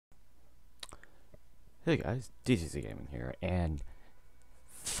Hey guys, DCC Gaming here, and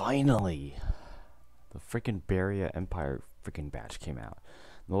finally, the freaking BARIURA Empire freaking batch came out.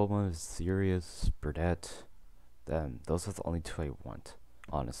 The old one was Sirius, Burdette, then those are the only two I want,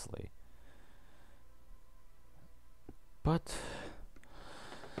 honestly. But,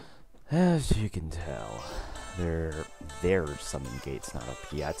 as you can tell, their summon gate's not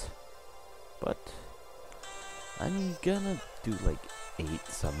up yet. But, I'm gonna do like 8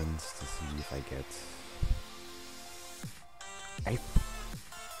 summons to see if I get...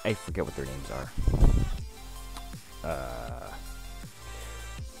 I forget what their names are.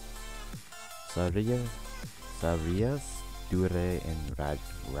 Sarias, Dure, and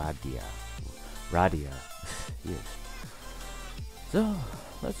Radia. Yes. So,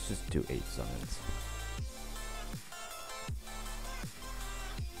 let's just do 8 summons.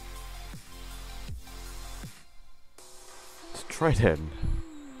 Let's try then.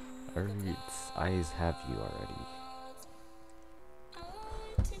 Alright, eyes have you already.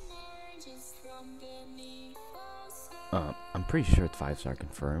 I'm pretty sure it's 5-star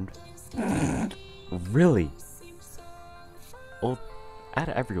confirmed. Really? Old, out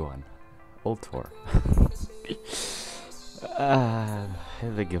of everyone, old tour.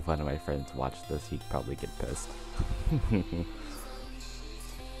 If one of my friends watched this, he'd probably get pissed.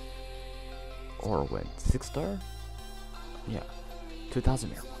 Or win 6-star? Yeah,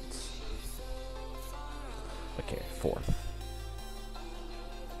 2,000 air ones. Okay, 4th.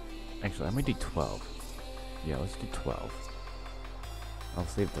 Actually, I might do 12. Yeah, let's do 12. I'll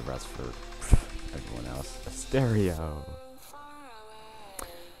save the rest for everyone else. A stereo.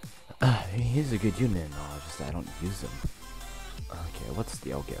 He's a good unit and all, just I don't use him. Okay, what's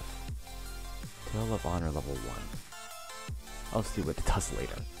the Elgif? Tail of Honor level 1. I'll see what it does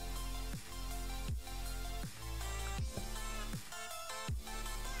later.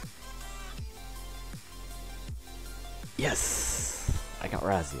 Yes! I got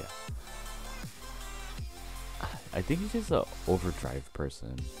Razia. I think he's just a overdrive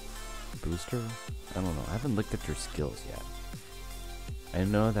person. Booster? I don't know. I haven't looked at your skills yet. I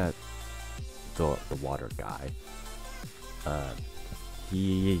know that the water guy,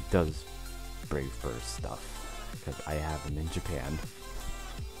 he does Brave Burst stuff because I have him in Japan.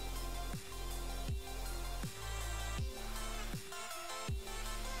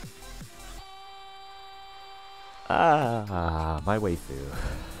 My waifu.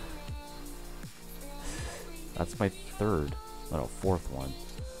 That's my 3rd, no, 4th one.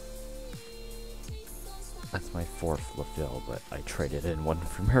 That's my 4th Lafil, but I traded in one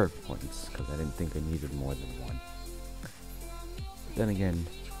for merit points because I didn't think I needed more than one. But then again,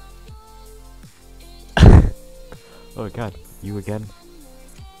 oh god, you again?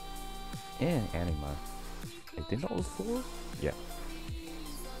 And Anima. I think that was 4? Yeah.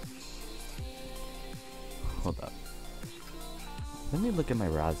 Hold up. Let me look at my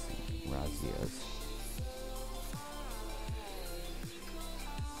Razias.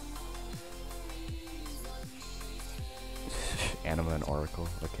 Anima and Oracle,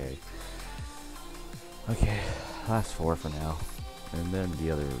 okay. Okay, last 4 for now. And then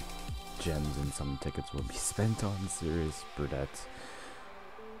the other gems and some tickets will be spent on Sirius, Burdette,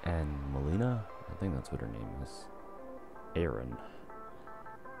 and Melina? I think that's what her name is. Aaron.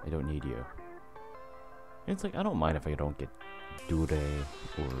 I don't need you. It's like, I don't mind if I don't get Dure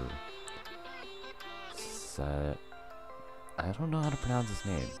or I don't know how to pronounce his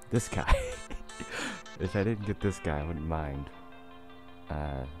name. This guy. If I didn't get this guy, I wouldn't mind.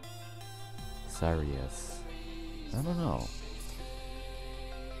 Sarius. I don't know.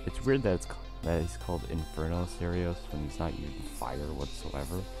 It's weird that he's called Inferno Sirius when he's not using fire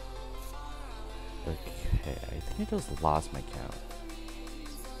whatsoever. Okay, I think I just lost my count.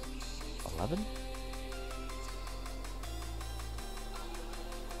 11?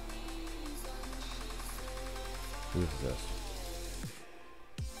 Who's this?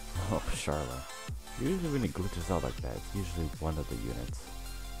 Oh, Charlotte. Usually when it glitches out like that, it's usually one of the units.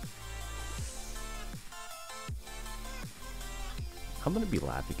 I'm gonna be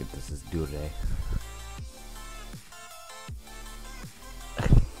laughing if this is Dure.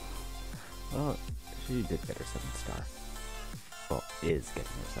 Well, she did get her 7-star. Well, is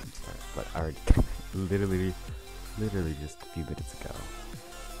getting her 7-star, but I already literally just a few minutes ago.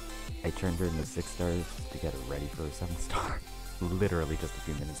 I turned her into 6 stars to get her ready for a 7-star. Literally just a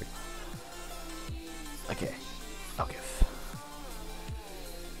few minutes ago. Okay, I'll give.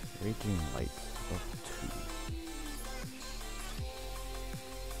 Raging Light of 2.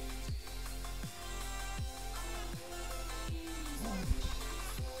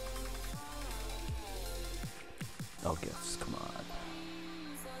 I'll give, come on.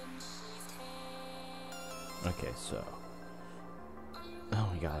 Okay, so. Oh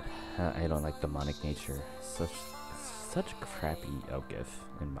my god, I don't like demonic nature. Such crappy Elgif,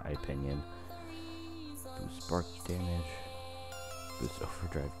 in my opinion. Boost spark damage. Boost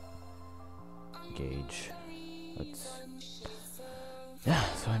overdrive gauge. Yeah,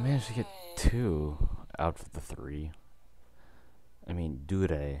 so I managed to get 2 out of the 3. I mean,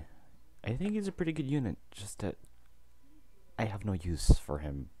 Dure. I think he's a pretty good unit, just that I have no use for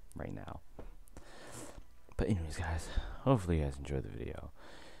him right now. But anyways, guys, hopefully you guys enjoyed the video.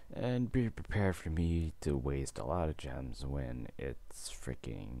 And be prepared for me to waste a lot of gems when it's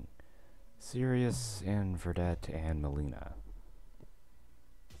freaking Sirius and Verdette and Melina.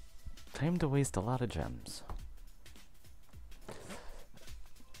 Time to waste a lot of gems.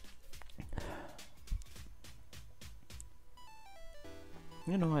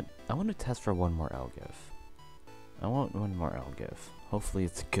 You know what? I want to test for one more Elgif. I want one more Elgif. Hopefully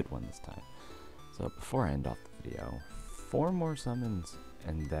it's a good one this time. So before I end off the video, 4 more summons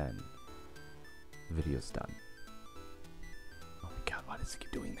and then the video's done. Oh my god, why does it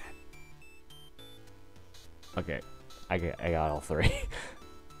keep doing that? Okay, I got all 3.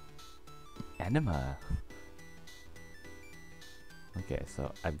 Anima. Okay,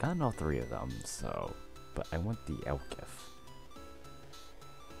 so I've gotten all 3 of them, so, but I want the Elgif.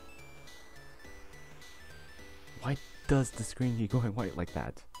 Why does the screen keep going white like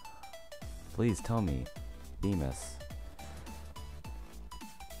that? Please tell me, Demas.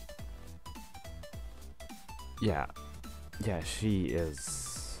 Yeah, she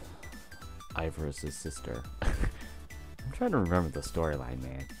is Ivor's sister. I'm trying to remember the storyline,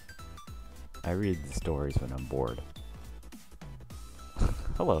 man. I read the stories when I'm bored.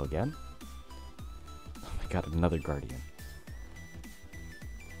 Hello again. Oh my god, another guardian.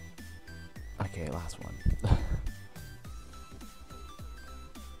 Okay, last one.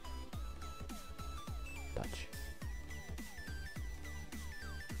 Touch.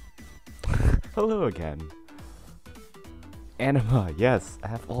 Hello again. Anima, yes, I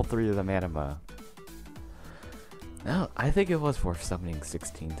have all 3 of them Anima. No, I think it was worth summoning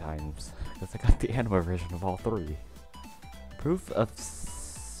 16 times, because I got the Anima version of all 3. Proof of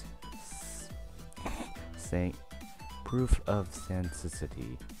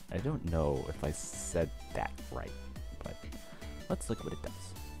Sancticity. I don't know if I said that right, but let's look what it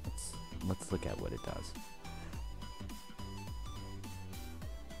does. Let's look at what it does.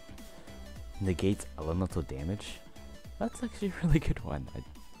 Negates elemental damage. That's actually a really good one. I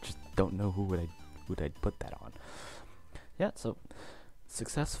just don't know who I'd put that on. Yeah, so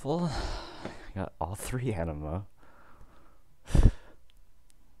successful. Got all 3 Anima.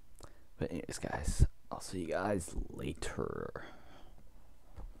 But anyways, guys, I'll see you guys later.